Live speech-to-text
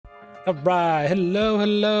Alright, hello,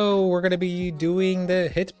 hello. We're gonna be doing the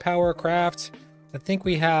hit power craft. I think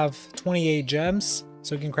we have 28 gems,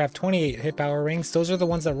 so we can craft 28 hit power rings. Those are the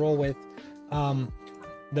ones that roll with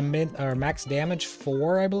the mid or max damage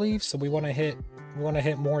 4, I believe. So we want to hit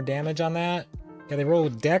more damage on that. Yeah, they roll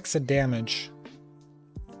with dex and damage.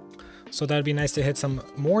 So that'd be nice to hit some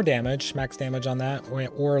more damage, max damage on that,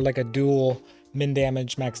 or like a dual min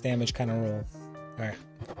damage, max damage kind of roll. Alright,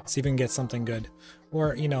 see if we can get something good.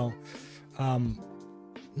 Or, you know,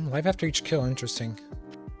 life after each kill, interesting.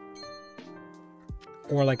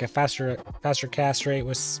 Or like a faster cast rate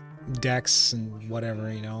with dex and whatever,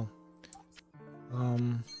 you know.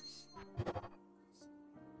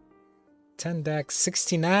 10 dex,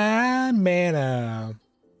 69 mana.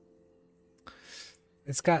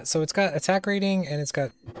 It's got attack rating, and it's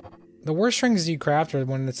got the worst rings you craft are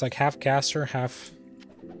when it's like half caster, half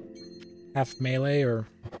melee, or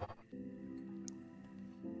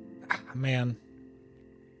man.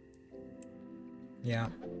 Yeah,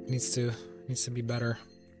 needs to be better.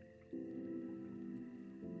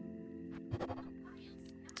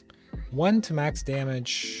 1 to max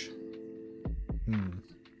damage.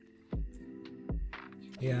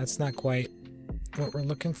 Yeah, that's not quite what we're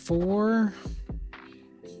looking for.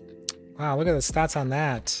 Wow, look at the stats on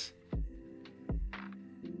that.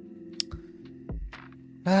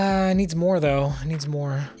 It needs more though. It needs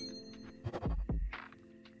more.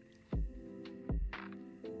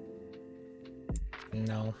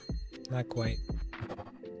 No, not quite.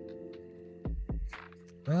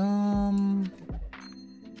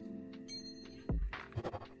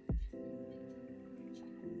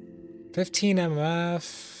 15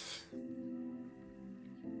 MF.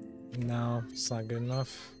 No, it's not good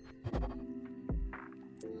enough.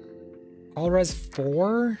 All res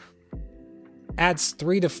 4 adds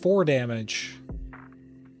 3 to 4 damage.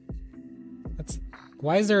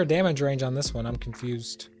 Why is there a damage range on this one? I'm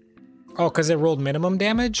confused. Oh, because it rolled minimum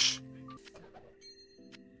damage?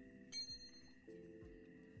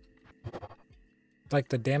 Like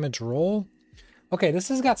the damage roll? Okay, this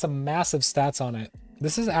has got some massive stats on it.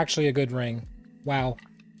 This is actually a good ring. Wow.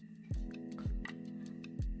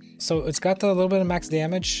 So it's got the little bit of max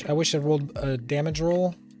damage. I wish it rolled a damage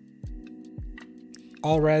roll.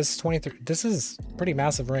 All res 23. This is pretty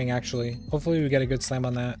massive ring, actually. Hopefully we get a good slam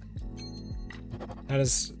on that. That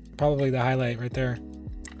is probably the highlight right there.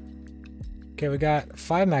 Okay, we got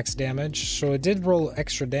 5 max damage. So it did roll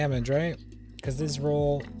extra damage, right? Because these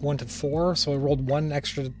roll 1 to 4, so it rolled 1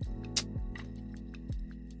 extra.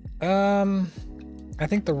 I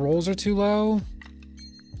think the rolls are too low.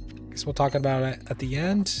 Guess we'll talk about it at the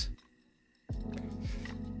end.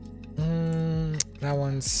 That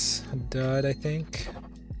one's a dud, I think.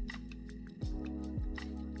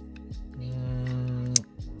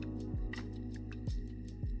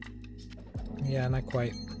 Yeah, not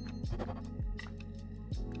quite.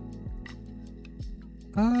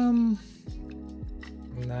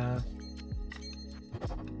 Nah.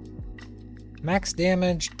 Max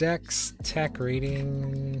damage, dex, tech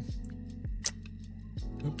rating.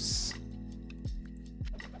 Oops.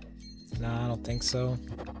 Nah, I don't think so.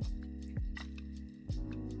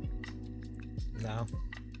 No.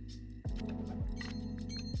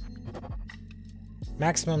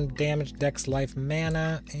 Maximum damage, dex, life,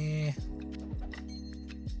 mana.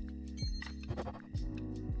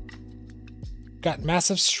 Got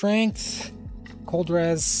massive strength. Cold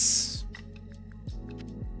res.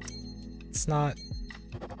 It's not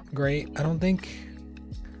great, I don't think.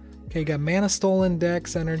 Okay, got mana stolen,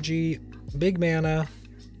 dex, energy, big mana.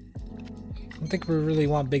 I don't think we really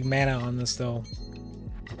want big mana on this though.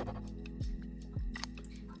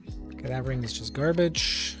 Okay, that ring is just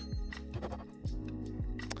garbage.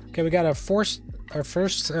 Okay, we got our first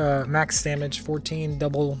max damage, 14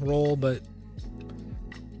 double roll, but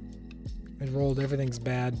it rolled, everything's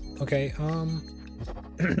bad. Okay,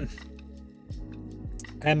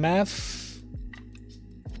 MF.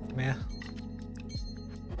 Meh.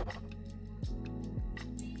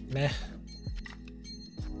 Meh.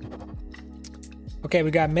 Okay,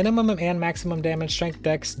 we got minimum and maximum damage, strength,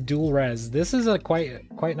 dex, dual res. This is a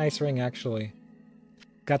quite nice ring, actually.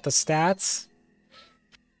 Got the stats.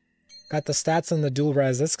 Got the stats and the dual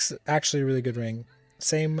res. This is actually a really good ring.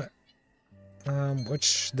 Same,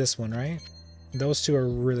 this one, right? Those two are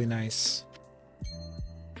really nice.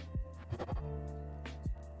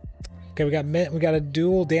 Okay, we got a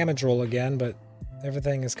dual damage roll again, but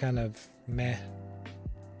everything is kind of meh.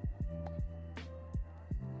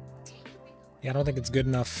 Yeah, I don't think it's good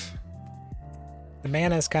enough. The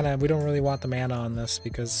mana is kind of, we don't really want the mana on this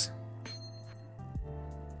because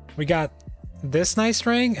we got this nice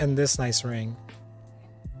ring and this nice ring.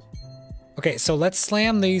 Okay, so let's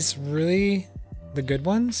slam these the good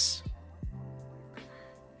ones.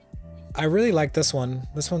 I really like this one.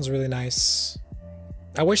 This one's really nice.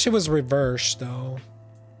 I wish it was reversed though,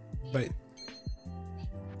 but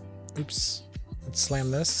oops. Let's slam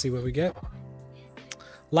this, see what we get.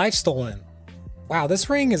 Life stolen. Wow, this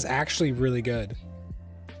ring is actually really good.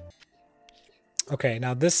 Okay,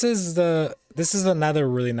 now this is another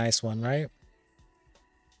really nice one, right?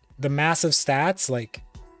 The massive stats, like,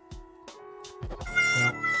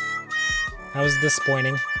 well, that was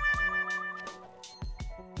disappointing.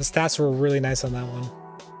 The stats were really nice on that one.